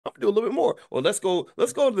do a little bit more. Or let's go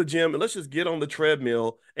to the gym and let's just get on the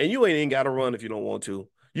treadmill and you ain't even got to run if you don't want to.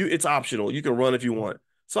 It's optional. You can run if you want.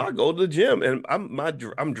 So I go to the gym and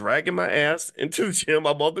I'm dragging my ass into the gym.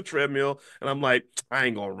 I'm on the treadmill and I'm like, I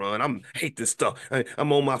ain't gonna run. Hate this stuff.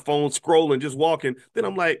 I'm on my phone scrolling, just walking. Then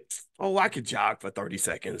I'm like, oh, I could jog for 30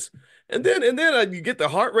 seconds. And then you get the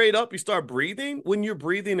heart rate up, you start breathing. When you're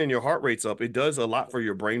breathing and your heart rate's up, it does a lot for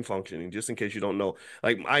your brain functioning, just in case you don't know.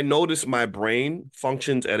 Like I notice my brain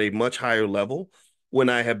functions at a much higher level when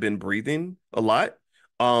I have been breathing a lot.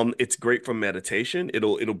 It's great for meditation.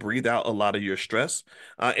 It'll breathe out a lot of your stress.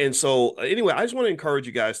 And so anyway, I just want to encourage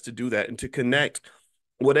you guys to do that and to connect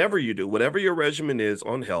whatever you do, whatever your regimen is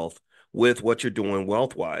on health with what you're doing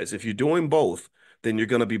wealth wise. If you're doing both, then you're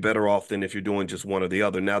going to be better off than if you're doing just one or the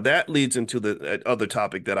other. Now, that leads into the other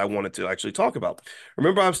topic that I wanted to actually talk about.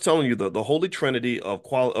 Remember, I was telling you the holy trinity of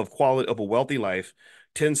quality of a wealthy life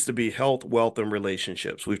tends to be health, wealth, and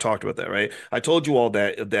relationships. We've talked about that, right? I told you all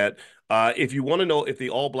that if you want to know if the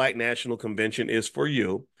All Black National Convention is for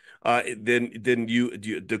you, then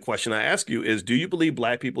the question I ask you is, do you believe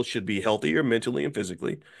Black people should be healthier mentally and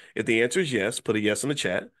physically? If the answer is yes, put a yes in the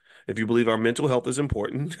chat. If you believe our mental health is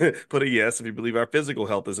important, put a yes. If you believe our physical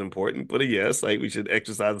health is important, put a yes. Like we should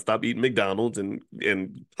exercise and stop eating McDonald's and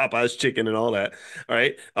Popeye's chicken and all that. All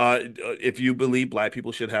right. If you believe Black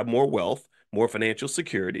people should have more wealth, more financial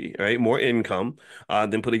security, right, more income,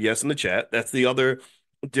 then put a yes in the chat. That's the other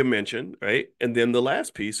dimension, right? And then the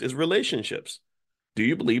last piece is relationships. Do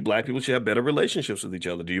you believe Black people should have better relationships with each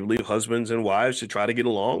other? Do you believe husbands and wives should try to get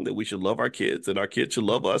along, that we should love our kids, that our kids should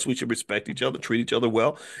love us, we should respect each other, treat each other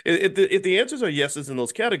well? If the answers are yeses in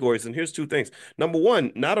those categories, then here's two things. Number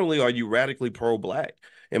one, not only are you radically pro-Black,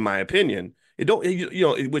 in my opinion, it don't you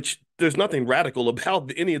know which there's nothing radical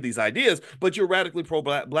about any of these ideas, but you're radically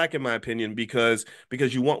pro-Black in my opinion because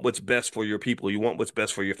you want what's best for your people, you want what's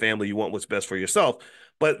best for your family, you want what's best for yourself.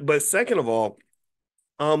 But second of all,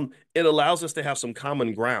 it allows us to have some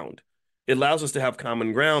common ground. It allows us to have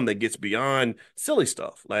common ground that gets beyond silly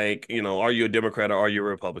stuff. Like, are you a Democrat or are you a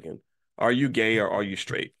Republican? Are you gay or are you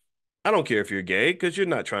straight? I don't care if you're gay because you're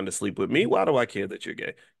not trying to sleep with me. Why do I care that you're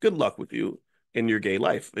gay? Good luck with you in your gay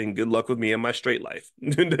life, and good luck with me in my straight life.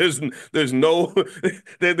 There's no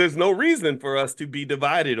there's no reason for us to be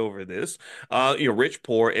divided over this. Rich,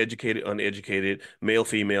 poor, educated, uneducated, male,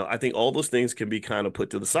 female. I think all those things can be kind of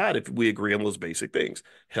put to the side if we agree on those basic things: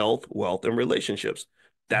 health, wealth, and relationships.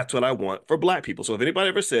 That's what I want for Black people. So if anybody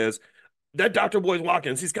ever says, that Dr. Boyce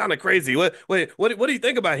Watkins, he's kind of crazy. What do you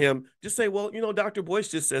think about him? Just say, well, Dr. Boyce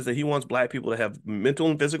just says that he wants Black people to have mental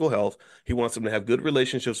and physical health. He wants them to have good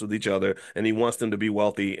relationships with each other, and he wants them to be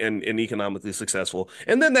wealthy and economically successful.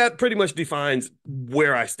 And then that pretty much defines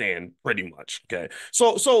where I stand, pretty much. Okay.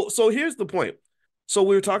 So here's the point. So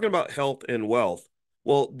we were talking about health and wealth.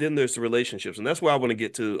 Well, then there's the relationships, and that's where I want to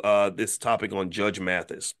get to this topic on Judge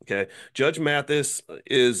Mathis. Okay, Judge Mathis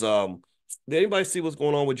is did anybody see what's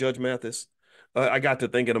going on with Judge Mathis? I got to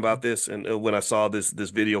thinking about this, and when I saw this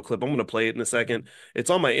video clip, I'm going to play it in a second. It's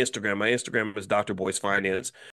on my Instagram. My Instagram is Dr. Boyce Finance.